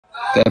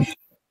That,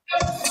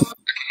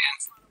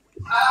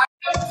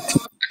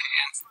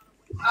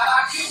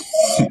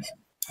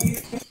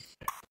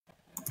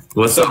 What's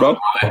what's up, up,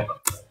 bro? boy?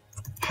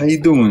 How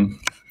you doing?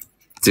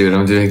 Dude,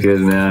 I'm doing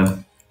good,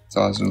 man. That's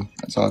awesome.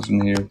 That's awesome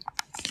to hear.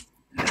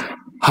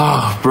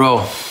 Oh,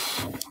 bro,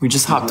 we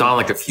just hopped on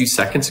like a few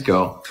seconds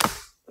ago.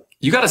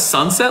 You got a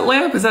sunset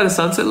lamp? Is that a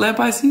sunset lamp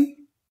I see?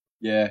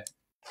 Yeah,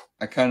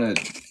 I kind of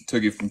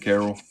took it from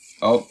Carol.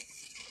 Oh,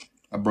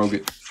 I broke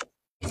it.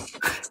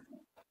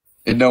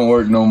 It don't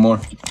work no more.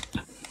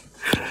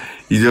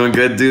 You doing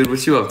good, dude?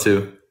 What you up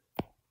to?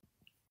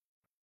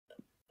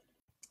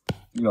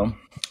 You know,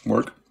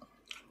 work.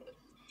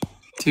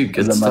 Dude, I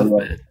good was at stuff, my,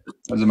 man.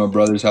 I was at my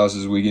brother's house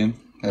this weekend.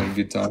 Had a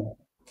good time.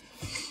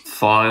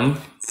 Fun.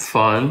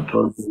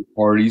 Birthday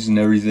parties and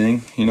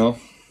everything. You know,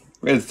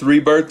 we had 3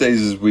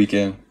 birthdays this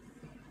weekend.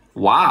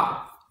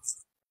 Wow,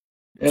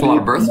 Yeah, it's a lot of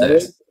dude.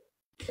 birthdays.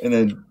 And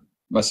then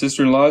my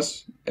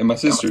sister-in-laws and my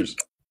sisters.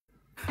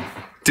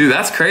 Dude,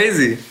 that's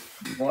crazy.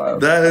 Wow,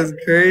 That is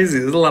crazy.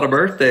 There's a lot of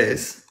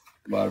birthdays.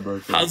 a lot of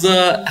birthdays.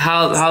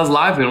 How's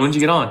live been? When'd you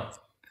get on?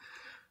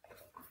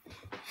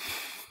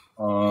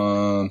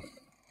 Probably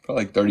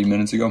like 30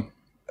 minutes ago.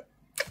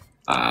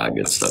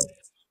 Good stuff.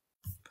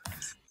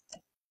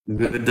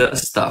 Good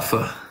stuff.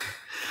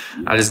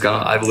 I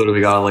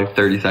literally got on like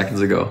 30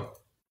 seconds ago.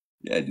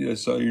 Yeah, dude, I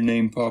saw your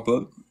name pop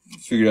up.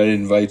 Figured I'd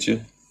invite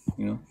you.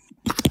 You know,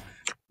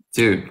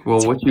 Dude,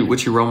 well, what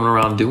you roaming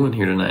around doing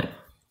here tonight?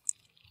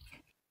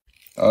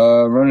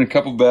 running a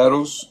couple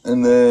battles,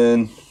 and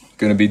then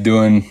gonna be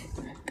doing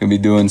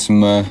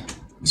some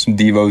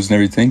devos and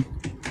everything.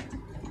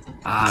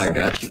 I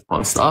got you.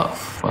 Fun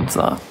stuff.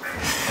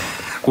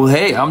 Well,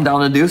 hey, I'm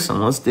down to do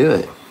some. Let's do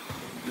it.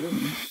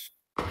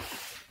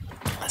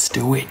 Let's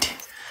do it.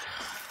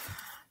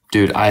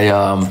 Dude,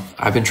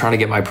 I've been trying to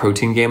get my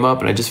protein game up,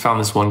 and I just found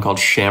this one called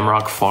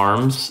Shamrock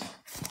Farms,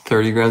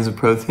 30 grams of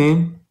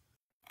protein.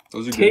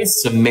 Those are good.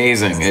 Tastes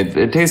amazing.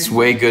 It tastes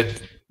way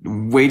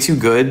too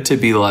good to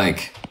be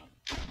like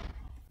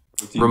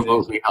Protein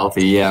remotely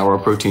healthy. Yeah, or a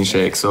protein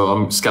shake. So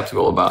I'm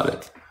skeptical about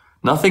it.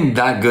 Nothing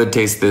that good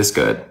tastes this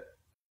good.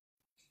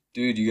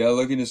 Dude, you gotta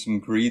look into some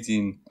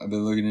creatine. I've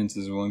been looking into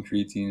this one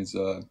creatine. It's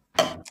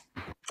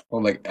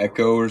called like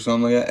Echo or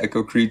something like that.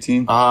 Echo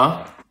creatine.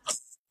 Uh huh.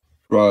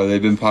 Bro,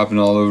 they've been popping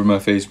all over my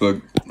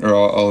Facebook or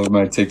all over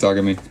my TikTok.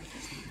 I mean,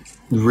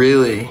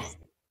 Really?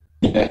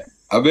 yeah,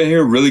 I've been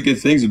hearing really good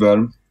things about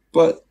them,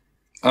 but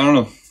I don't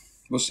know.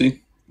 We'll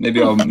see.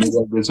 Maybe I'll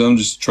get some.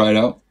 Just try it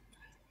out.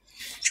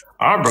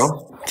 All right,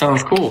 bro.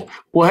 Sounds cool.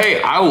 Well,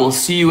 hey, I will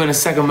see you in a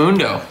second,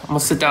 Mundo. I'm gonna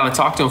sit down and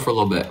talk to him for a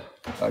little bit.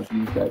 Talk to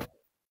you guys.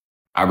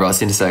 All right, bro. I'll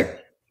see you in a sec.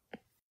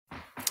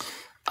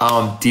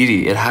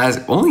 Didi, it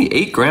has only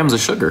 8 grams of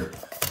sugar.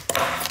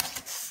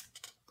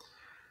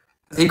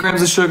 8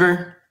 grams of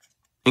sugar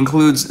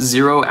includes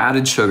 0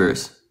 added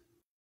sugars.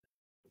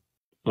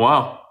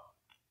 Wow.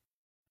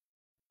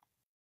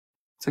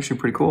 It's actually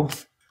pretty cool.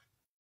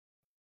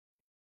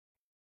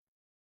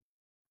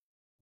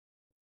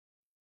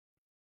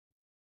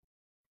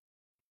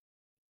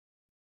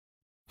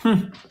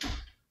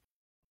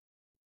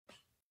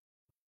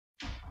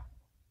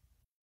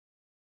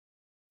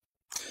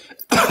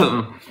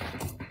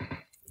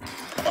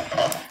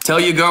 Tell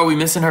your girl we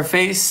missing her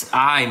face.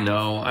 I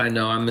know. I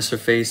miss her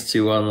face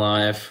too on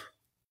live.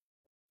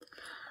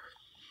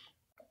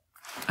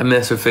 I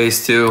miss her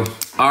face too.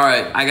 All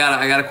right, I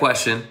got a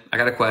question.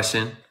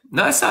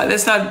 No, it's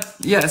not.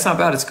 Yeah, it's not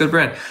bad. It's a good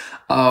brand.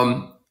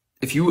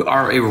 If you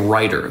are a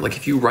writer, like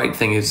if you write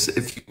things,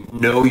 if you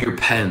know your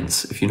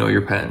pens,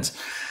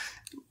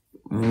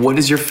 what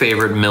is your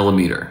favorite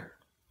millimeter?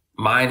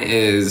 Mine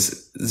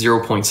is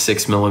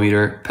 0.6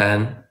 millimeter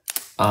pen.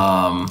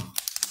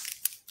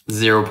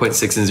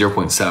 0.6 and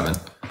 0.7.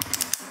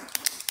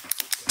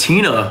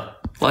 Tina,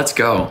 let's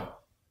go.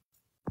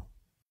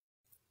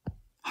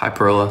 Hi,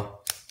 Perla.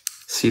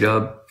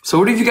 C-Dub. So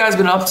what have you guys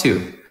been up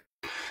to?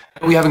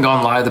 We haven't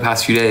gone live the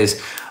past few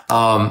days.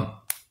 CJ.9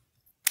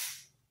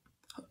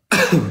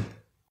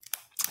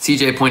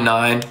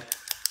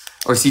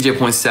 or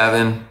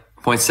CJ.7,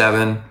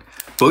 0.7.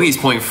 Boogie's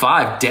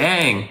 0.5.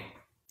 Dang.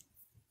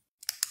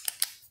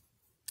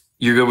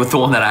 You're good with the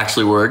one that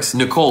actually works.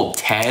 Nicole,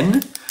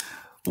 10?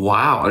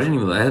 Wow, I didn't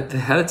even know I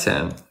had a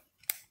 10.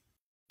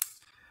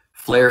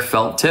 Flare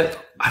felt tip.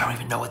 I don't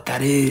even know what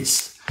that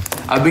is.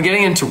 I've been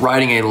getting into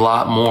writing a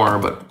lot more,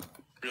 but...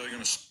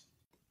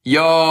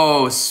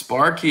 Yo,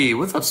 Sparky.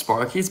 What's up,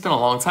 Sparky? It's been a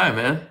long time,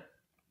 man.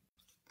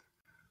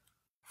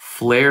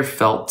 Flare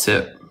felt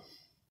tip.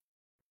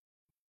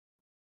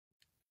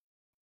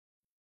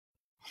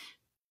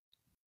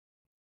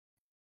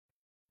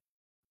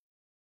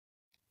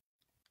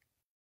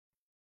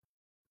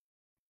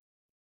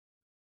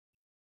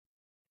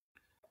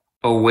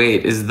 Oh,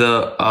 wait.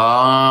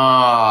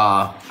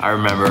 I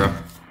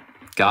remember.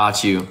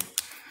 Got you.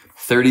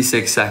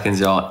 36 seconds,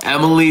 y'all.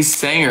 Emily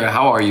Sanger.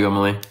 How are you,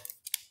 Emily?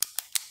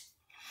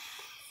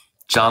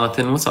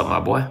 Jonathan, what's up, my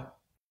boy?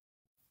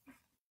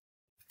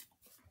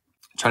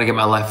 Trying to get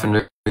my life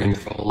under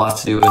control.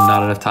 Lots to do and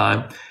not enough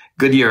time.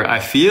 Good year. I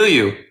feel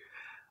you.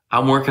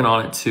 I'm working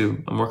on it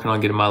too. I'm working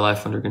on getting my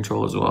life under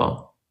control as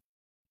well.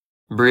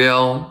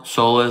 Brielle,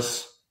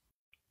 Solis.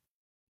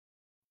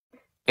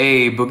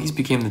 Hey, Boogies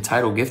became the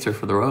title gifter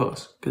for the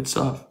Rose. Good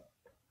stuff.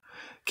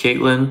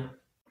 Caitlin.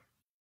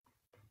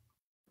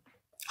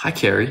 Hi,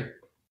 Carrie.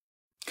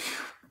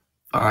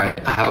 All right,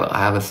 I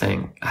have a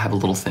thing. I have a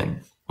little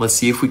thing. Let's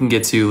see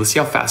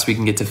how fast we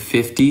can get to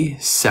 50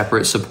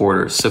 separate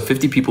supporters. So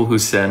 50 people who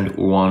send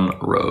one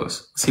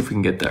rose. Let's see if we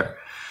can get there.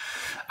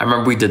 I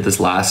remember we did this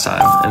last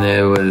time and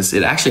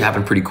it actually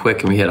happened pretty quick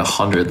and we hit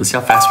 100. Let's see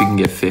how fast we can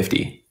get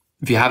 50.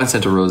 If you haven't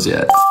sent a rose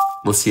yet,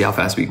 let's see how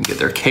fast we can get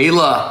there.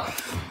 Kayla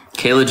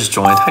just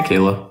joined. Hi,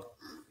 Kayla.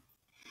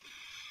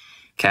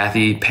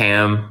 Kathy,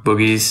 Pam,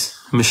 Boogies,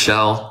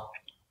 Michelle,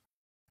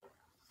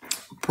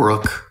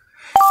 Brooke.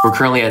 We're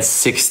currently at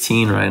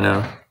 16 right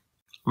now.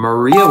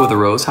 Maria with a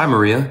rose. Hi,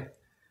 Maria.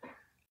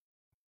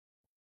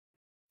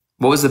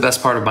 What was the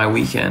best part of my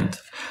weekend?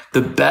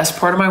 The best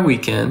part of my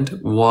weekend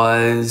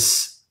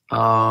was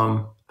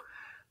Alan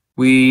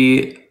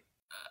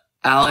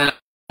and I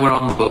went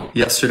on the boat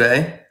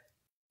yesterday.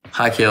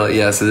 Hi, Kayla.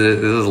 Yes,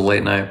 it was a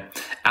late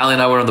night. Allie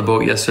and I went on the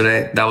boat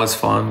yesterday. That was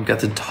fun.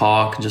 Got to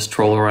talk and just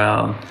troll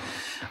around.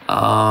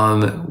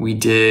 We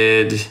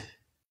did.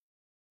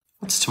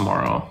 What's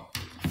tomorrow?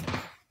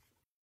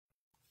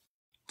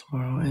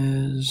 Tomorrow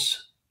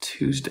is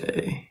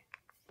Tuesday.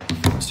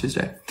 It's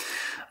Tuesday.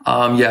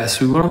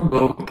 Yes, we went on the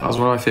boat. That was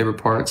one of my favorite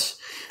parts.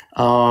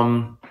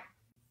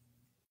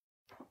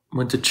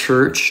 Went to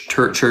church.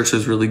 Church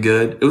was really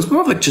good. It was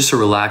more of like just a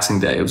relaxing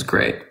day. It was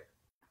great.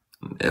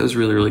 It was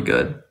really, really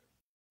good.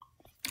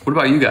 What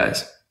about you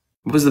guys?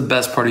 What was the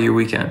best part of your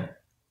weekend?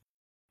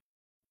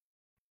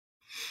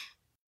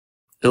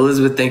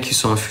 Elizabeth, thank you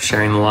so much for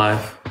sharing the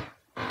live.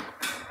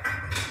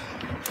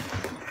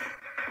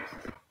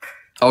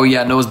 Oh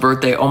yeah, Noah's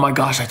birthday. Oh my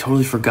gosh, I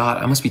totally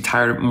forgot. I must be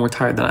more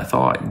tired than I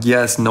thought.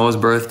 Yes, Noah's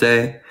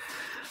birthday.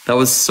 That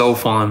was so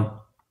fun.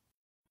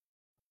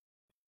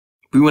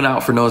 We went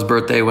out for Noah's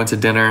birthday, went to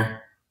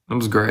dinner. It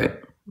was great.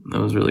 It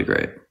was really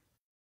great.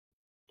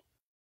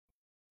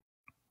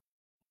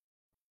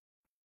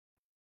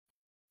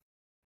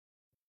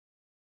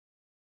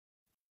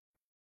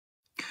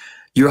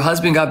 Your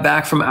husband got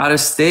back from out of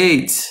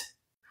state.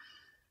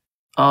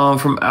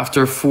 From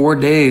after 4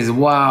 days.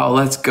 Wow,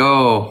 let's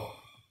go.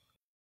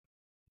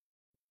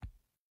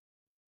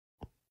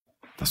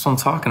 That's what I'm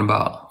talking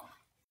about.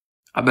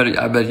 I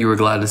bet you were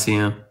glad to see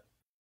him.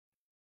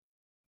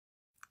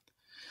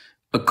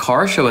 A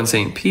car show in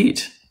St.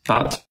 Pete.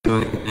 Not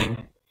doing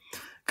anything.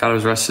 Gotta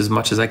rest as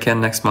much as I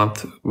can next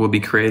month. Will be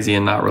crazy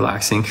and not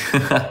relaxing.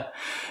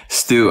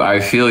 Stu,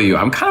 I feel you.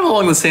 I'm kind of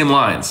along the same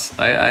lines.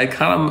 I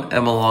kind of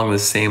am along the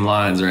same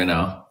lines right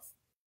now.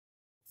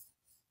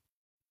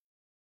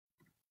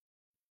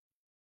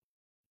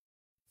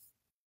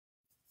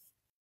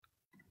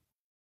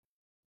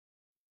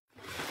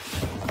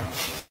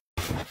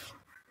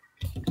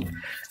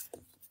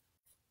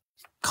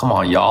 Come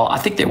on, y'all. I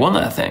think they won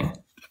that thing.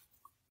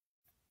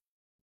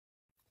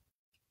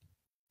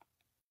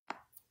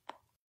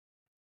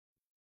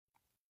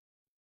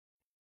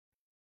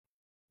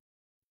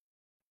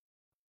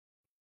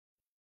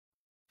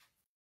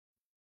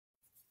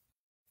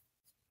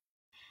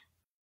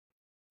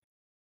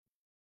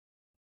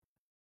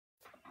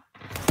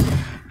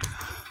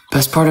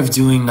 Best part of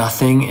doing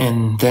nothing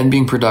and then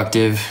being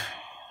productive,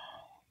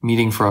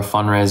 meeting for a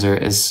fundraiser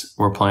is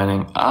we're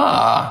planning.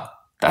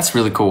 That's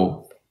really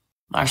cool.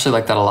 I actually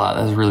like that a lot.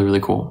 That's really, really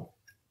cool.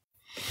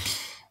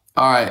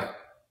 All right.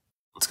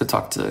 Let's go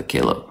talk to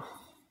Caleb.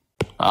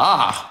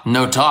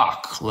 No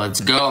talk.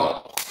 Let's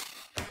go.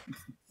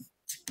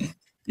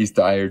 He's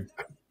tired.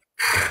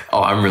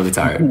 Oh, I'm really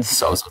tired.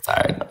 So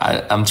tired.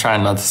 I'm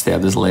trying not to stay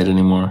up this late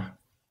anymore.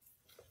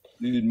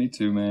 Dude, me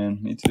too, man.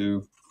 Me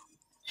too.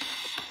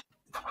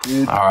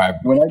 Dude, all right.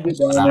 When I get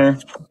down there,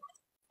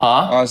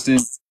 Austin,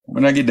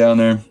 when I get down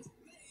there,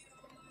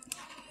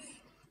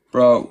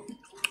 bro,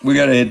 we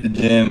gotta hit the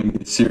gym and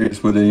get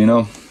serious with it, you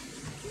know?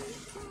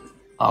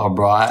 Oh,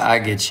 bro, I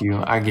get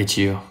you. I get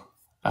you.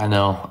 I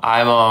know.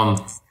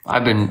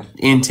 I've been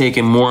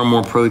intaking more and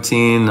more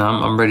protein.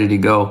 I'm ready to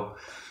go.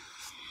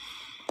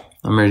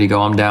 I'm ready to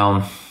go. I'm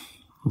down.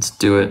 Let's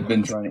do it. I've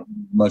been trying to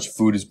eat as much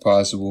food as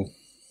possible.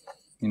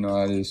 You know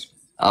how it is.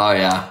 Oh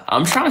yeah.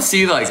 I'm trying to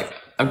see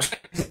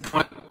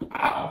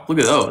wow, look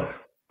at those.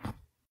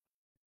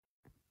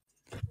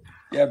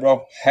 Yeah,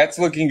 bro. Hat's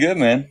looking good,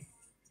 man.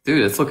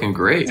 Dude, it's looking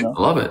great. I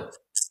love it.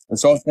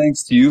 It's all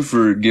thanks to you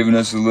for giving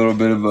us a little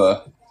bit of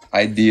a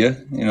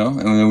idea, you know, and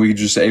then we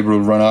just able to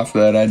run off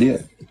of that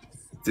idea.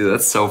 Dude,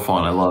 that's so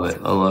fun. I love it.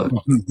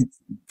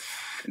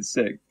 It's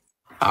sick.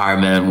 All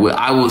right, man.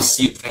 I will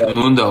see you at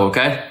Mundo,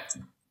 okay?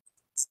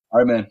 All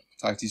right, man.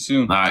 Talk to you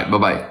soon. All right,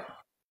 bye-bye.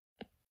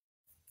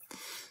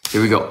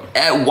 Here we go.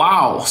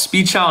 Wow,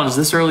 speed challenge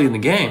this early in the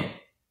game.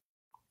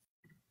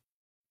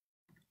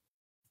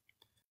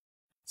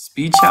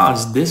 Speed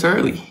challenge this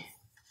early.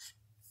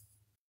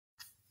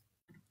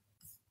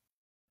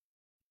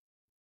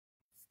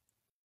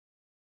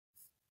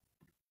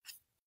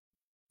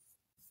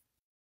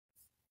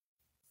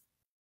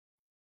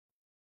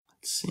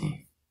 Let's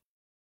see.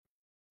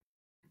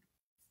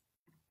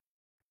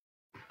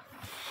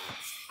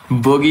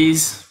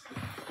 Boogies.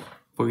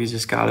 Boogies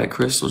just got it.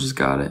 Crystal just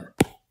got it.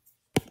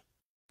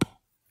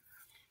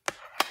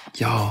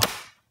 Yo.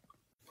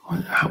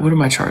 What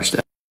am I charged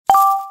at?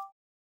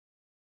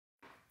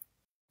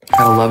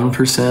 Got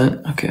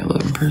 11%. Okay,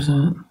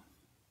 11%.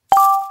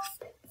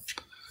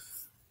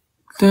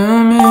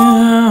 Damn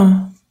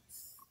it.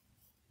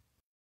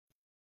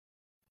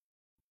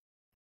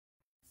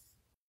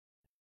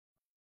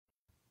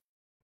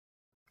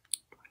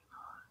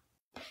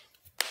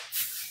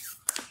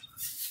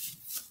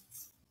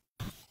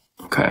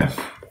 Okay.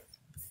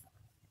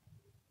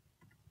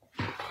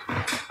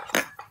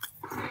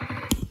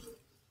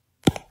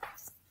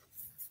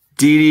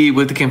 Dee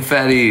with the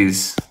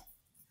confettis.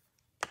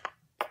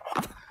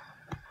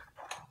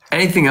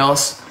 Anything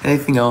else?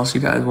 Anything else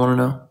you guys want to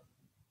know?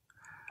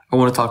 I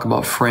want to talk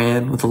about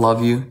Fran with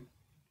Love You.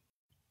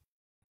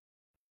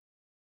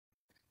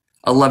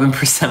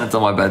 11% until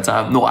my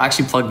bedtime. No, I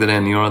actually plugged it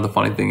in. You know what the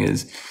funny thing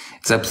is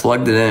I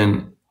plugged it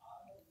in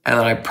and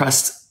then I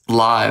pressed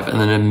live and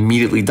then it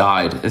immediately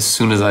died as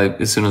soon as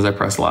I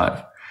pressed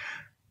live.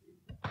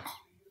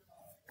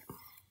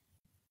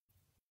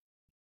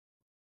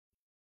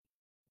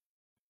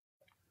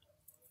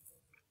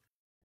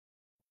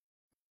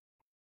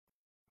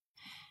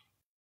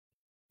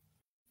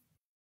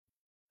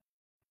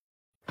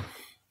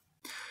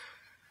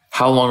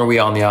 How long are we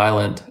on the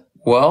island?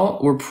 Well,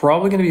 we're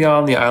probably going to be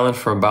on the island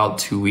for about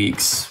 2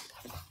 weeks.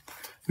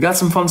 We got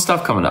some fun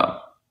stuff coming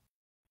up.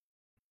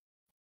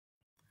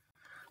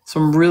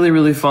 Some really,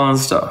 really fun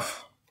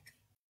stuff.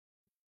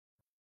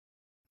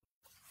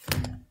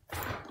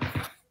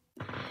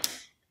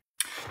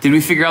 Did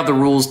we figure out the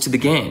rules to the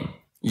game?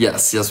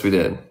 Yes, we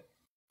did.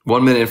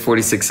 1 minute and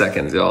 46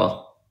 seconds,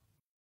 y'all.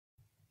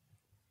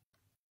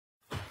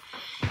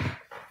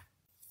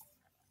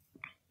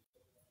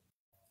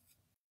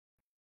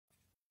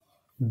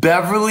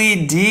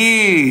 Beverly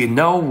D.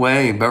 No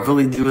way.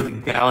 Beverly D with the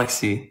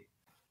Galaxy.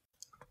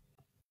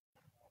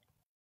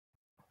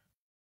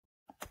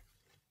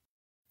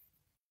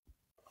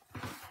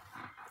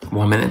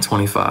 One minute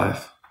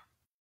 25.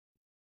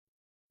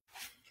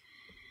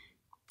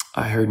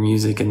 I heard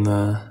music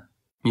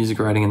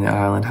writing in the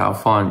island. How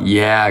fun.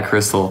 Yeah,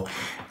 Crystal.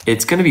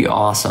 It's going to be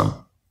awesome.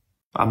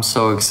 I'm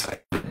so excited.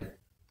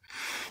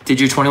 Did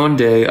your 21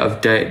 day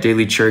of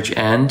daily church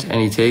end?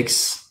 Any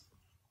takes?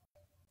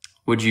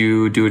 Would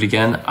you do it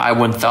again? I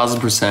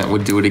 1000%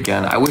 would do it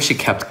again. I wish it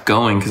kept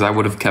going because I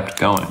would have kept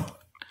going.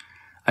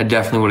 I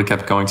definitely would have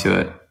kept going to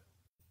it.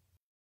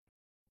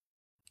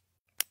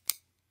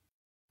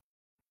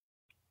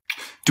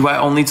 Do I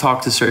only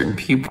talk to certain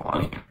people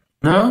on here?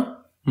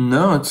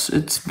 No,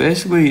 it's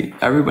basically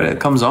everybody that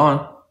comes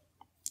on.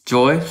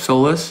 Joy,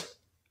 Solus.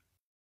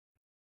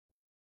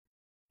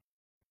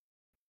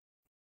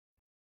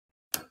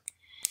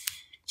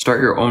 Start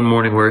your own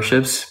morning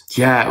worships.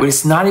 Yeah,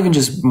 it's not even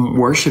just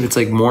worship. It's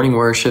like morning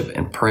worship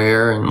and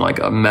prayer and like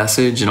a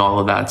message and all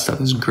of that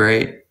stuff is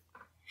great.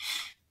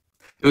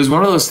 It was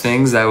one of those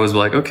things that was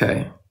like,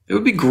 okay, it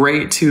would be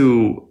great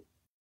to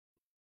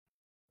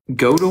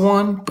go to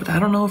one, but I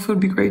don't know if it would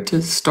be great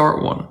to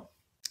start one.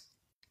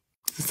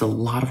 It's a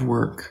lot of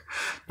work.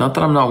 Not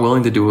that I'm not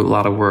willing to do a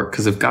lot of work,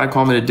 because if God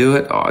called me to do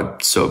it,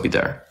 I'd so be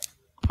there.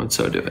 I would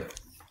so do it.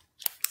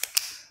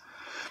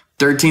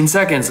 13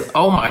 seconds.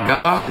 Oh my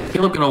God. Is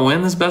Caleb gonna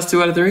win this best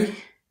 2 out of 3?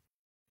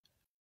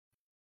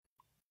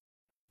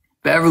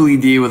 Beverly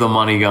D with a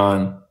money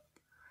gun.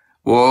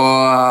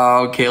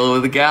 Whoa, Caleb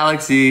with the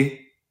Galaxy.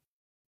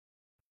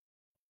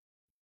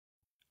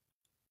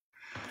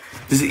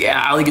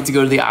 Yeah, Allie get to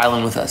go to the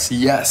island with us.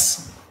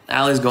 Yes.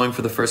 Allie's going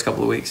for the first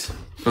couple of weeks.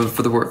 Or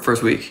for the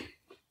first week.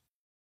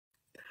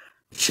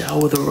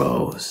 Michelle with a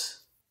rose.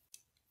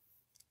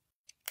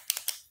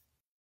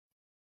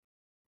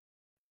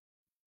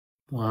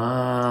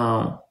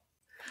 Wow.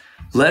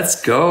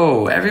 Let's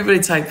go. Everybody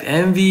type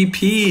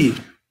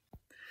MVP.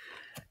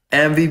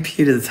 MVP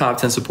to the top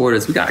 10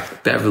 supporters. We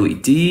got Beverly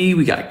D.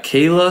 We got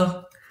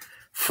Kayla,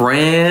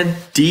 Fran,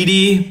 Dee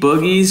Dee,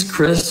 Boogies,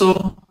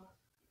 Crystal.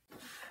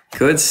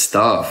 Good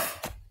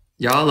stuff.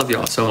 Y'all, love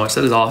y'all so much.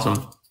 That is awesome.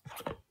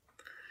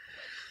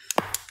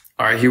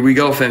 All right, here we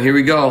go, fam. Here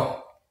we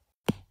go.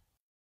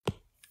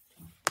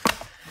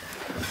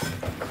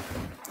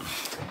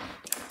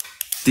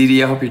 Dee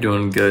Dee, I hope you're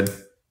doing good.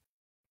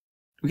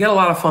 We got a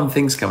lot of fun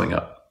things coming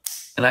up.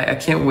 And I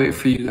can't wait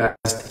for you guys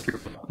to hear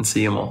them and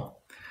see them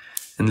all.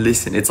 And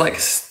listen, it's like,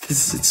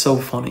 it's so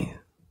funny.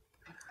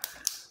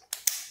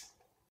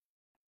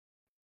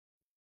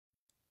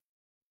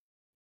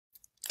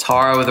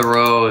 Tara with a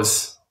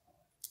rose.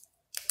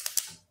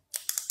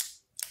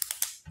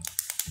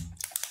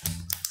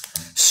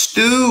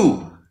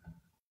 Stu.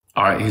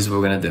 All right, here's what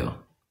we're going to do.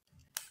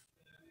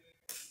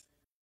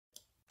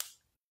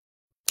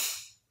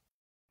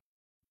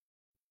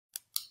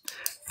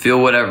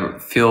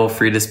 Feel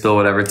free to spill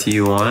whatever tea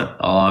you want.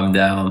 Oh, I'm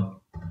down.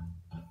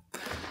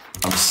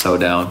 I'm so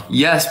down.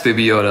 Yes,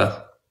 Baby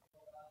Yoda.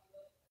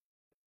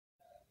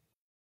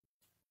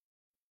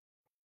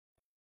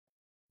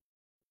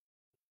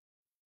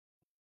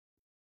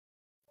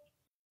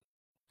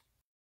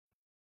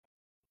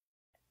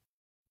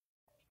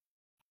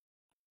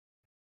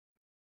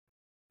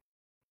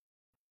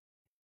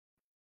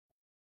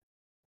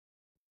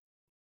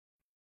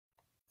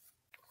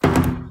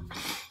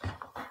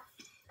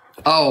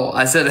 Oh,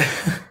 I said,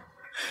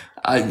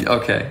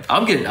 okay.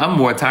 I'm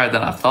more tired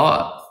than I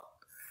thought.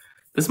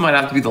 This might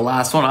have to be the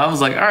last one. I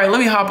was like, all right, let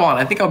me hop on.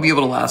 I think I'll be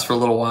able to last for a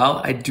little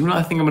while. I do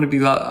not think I'm going to be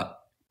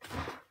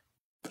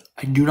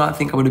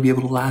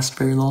able to last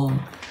very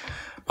long.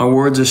 My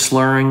words are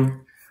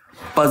slurring.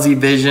 Fuzzy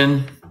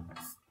vision.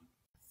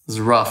 This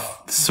is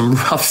rough. This is some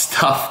rough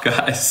stuff,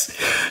 guys.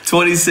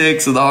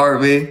 26 with a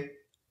heartbeat.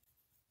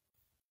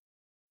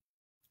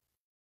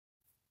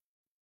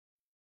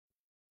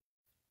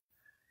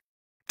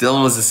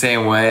 Dylan was the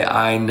same way.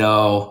 I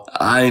know.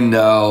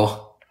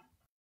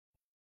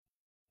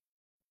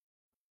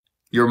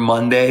 You're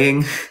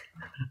Mondaying.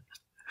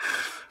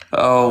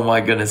 Oh my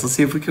goodness. Let's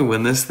see if we can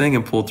win this thing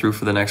and pull through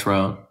for the next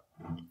round.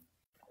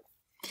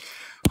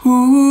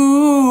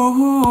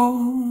 Ooh,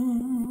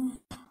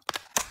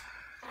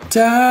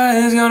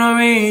 time's gonna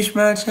reach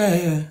my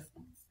chair,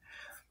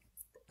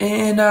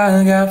 and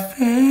I got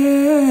faith.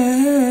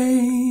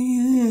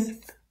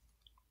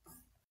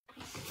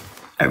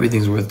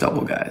 Everything's worth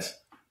double, guys.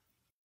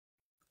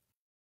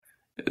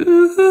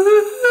 Ooh.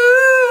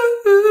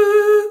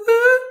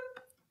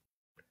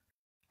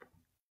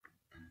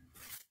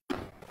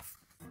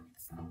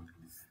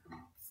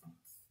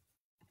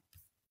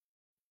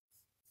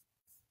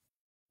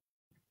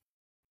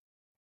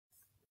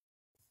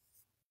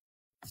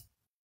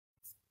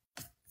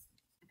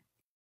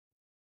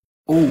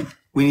 Oh,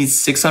 we need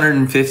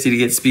 650 to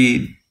get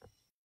speed.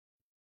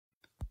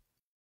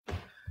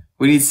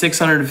 We need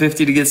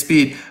 650 to get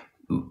speed.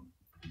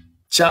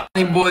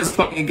 Johnny Boy's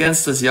fighting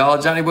against us,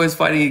 y'all. Johnny Boy's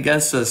fighting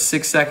against us.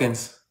 6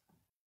 seconds.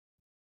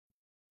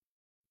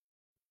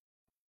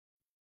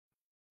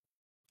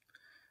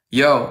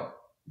 Yo,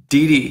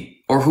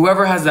 Didi, or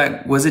whoever has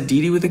that. Was it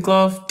Didi with the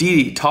glove?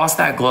 Didi, toss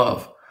that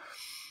glove.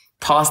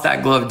 Toss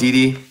that glove,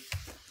 Didi.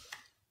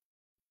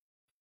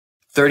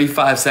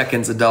 35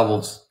 seconds of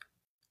doubles.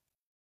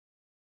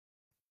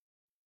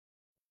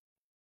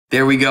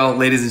 There we go,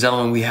 ladies and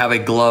gentlemen. We have a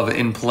glove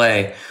in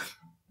play.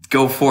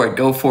 Go for it.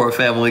 Go for it,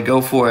 family.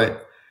 Go for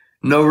it.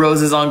 No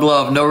roses on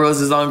glove. No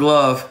roses on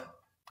glove.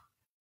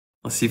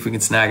 Let's see if we can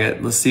snag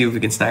it. Let's see if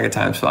we can snag it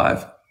times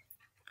 5.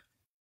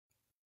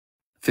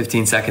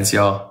 15 seconds,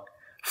 y'all.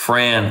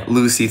 Fran,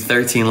 Lucy,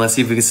 13. Let's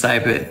see if we can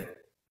snipe it.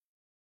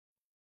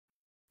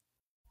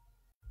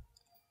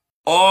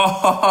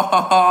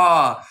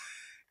 Oh,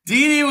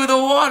 Didi with a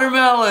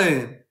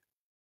watermelon.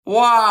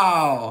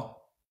 Wow.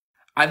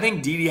 I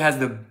think Didi has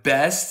the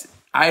best.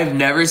 I have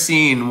never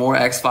seen more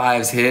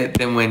X5s hit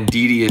than when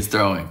Didi is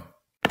throwing.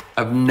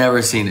 I've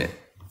never seen it.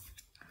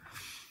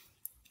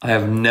 I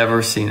have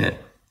never seen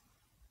it.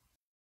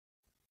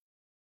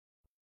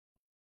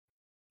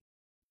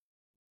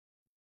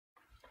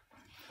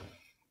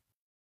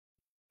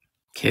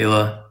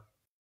 Kayla.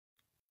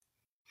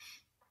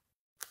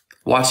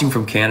 Watching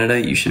from Canada,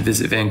 you should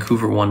visit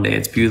Vancouver one day.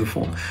 It's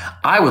beautiful.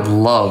 I would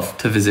love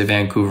to visit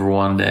Vancouver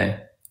one day.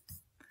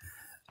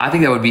 I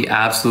think that would be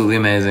absolutely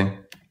amazing.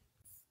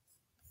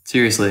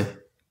 Seriously.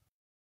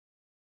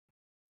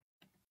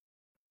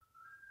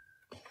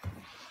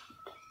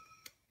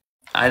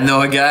 I know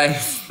a guy.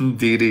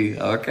 Didi.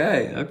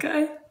 Okay.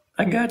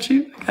 I got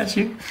you.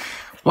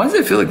 Why does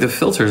it feel like the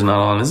filter's not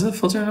on? Is the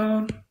filter not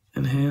on?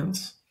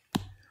 Enhance.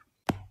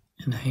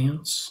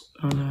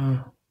 Oh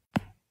no.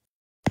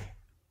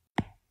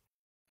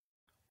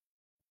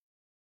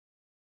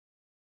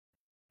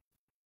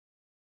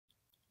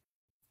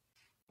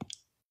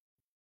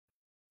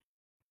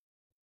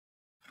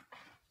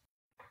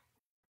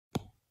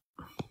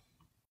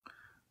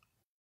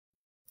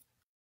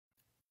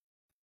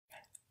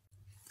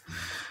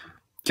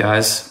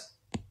 Guys,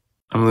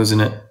 I'm losing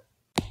it.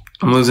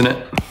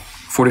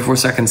 44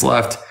 seconds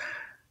left.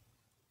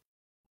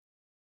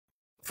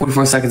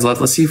 44 seconds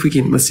left. Let's see if we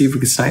can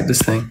snipe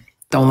this thing.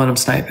 Don't let him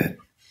snipe it.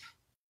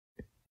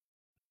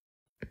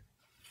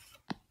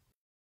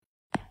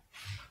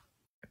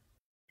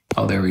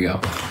 Oh, there we go.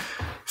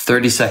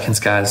 30 seconds,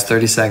 guys.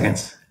 30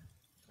 seconds.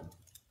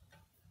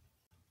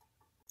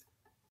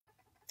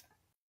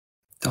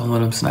 Don't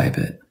let him snipe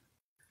it.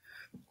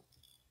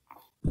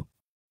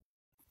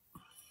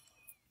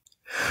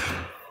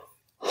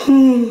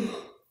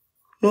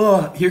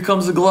 Oh, here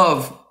comes the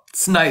glove.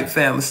 Snipe,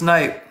 fam.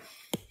 Snipe.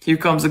 Here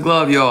comes the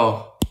glove,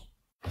 y'all.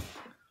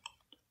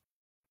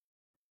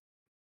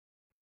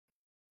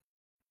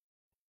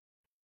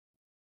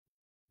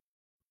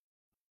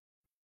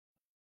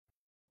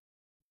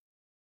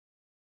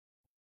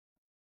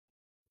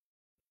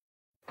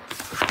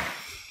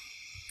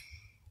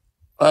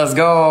 Let's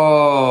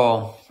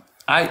go.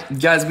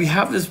 Guys, we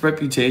have this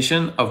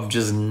reputation of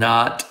just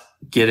not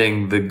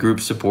getting the group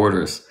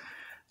supporters.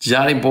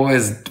 Johnny Boy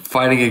is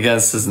fighting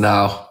against us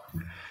now.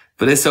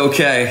 But it's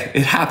okay.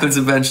 It happens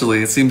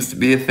eventually. It seems to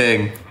be a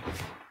thing.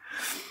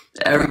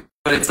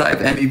 Everybody type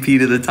MVP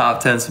to the top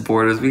 10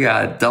 supporters. We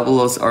got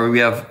we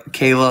have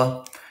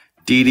Kayla,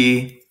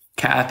 Didi,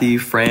 Kathy,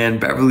 Fran,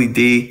 Beverly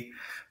D,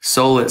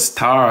 Solis,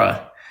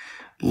 Tara,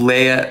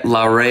 Leia,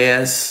 La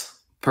Reyes,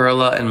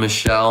 Perla, and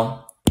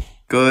Michelle.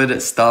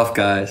 Good stuff,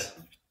 guys.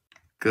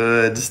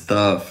 Good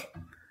stuff.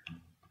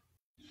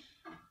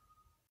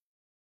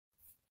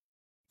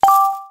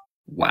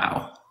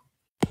 Wow.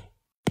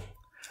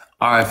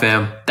 All right,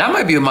 fam. That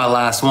might be my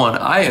last one.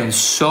 I am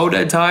so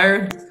dead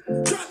tired.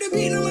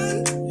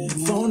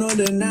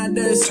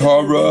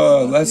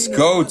 Tara, let's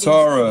go,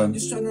 Tara.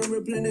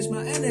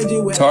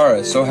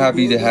 Tara, so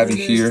happy to have you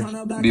here,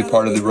 be a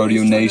part of the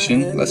Rodeo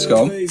Nation. Let's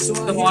go.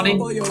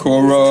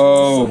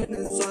 Koro,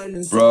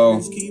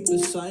 bro,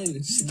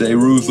 stay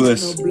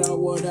ruthless.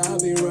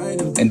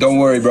 And don't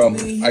worry, bro.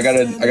 I got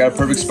a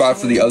perfect spot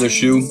for the other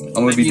shoe.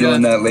 I'm gonna be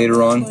doing that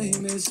later on,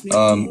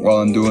 while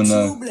I'm doing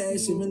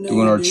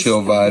our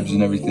chill vibes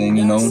and everything.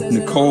 You know,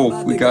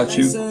 Nicole, we got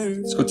you.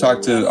 Let's go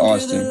talk to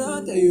Austin.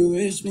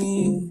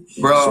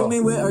 Bro,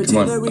 come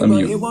on,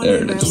 unmute.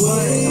 There it is.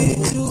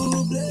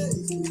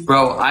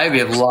 Bro, I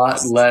have a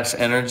lot less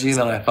energy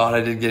than I thought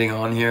I did getting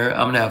on here.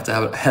 I'm gonna have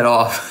to head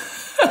off.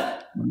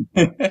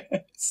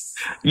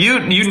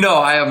 You know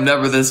I am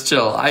never this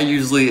chill. I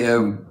usually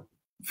am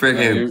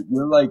freaking.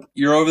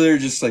 You're over there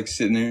just like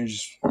sitting there,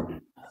 just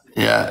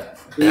yeah.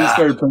 You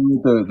started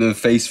playing with the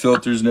face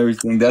filters and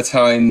everything. That's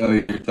how I know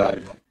you're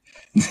tired.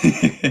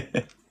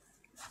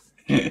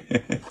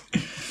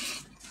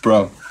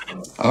 Bro,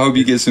 I hope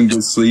you get some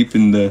good sleep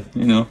and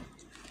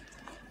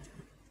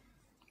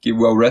get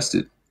well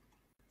rested.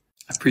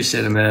 I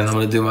appreciate it, man. I'm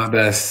gonna do my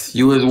best.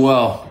 You as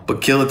well.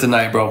 But kill it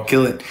tonight, bro.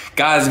 Kill it.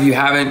 Guys, if you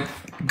haven't,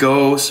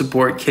 go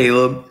support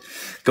Caleb.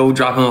 Go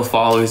drop him a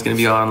follow. He's gonna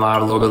be on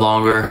live a little bit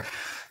longer.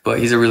 But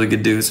he's a really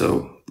good dude,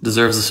 so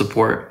deserves the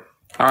support.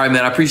 All right,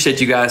 man. I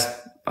appreciate you guys.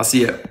 I'll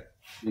see you.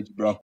 Thank you,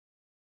 bro.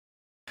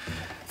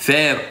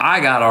 Fam, I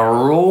gotta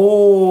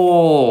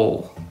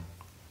roll.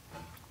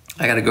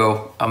 I gotta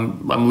go.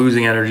 I'm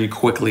losing energy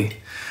quickly.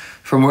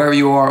 From wherever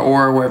you are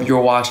or wherever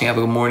you're watching, have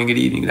a good morning, good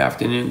evening, good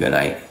afternoon, good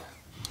night.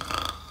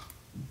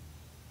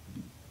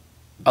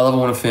 I love it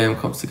when a fam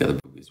comes together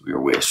because we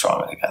are way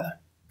stronger together.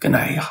 Good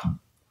night, y'all.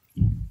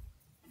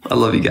 I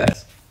love you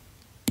guys.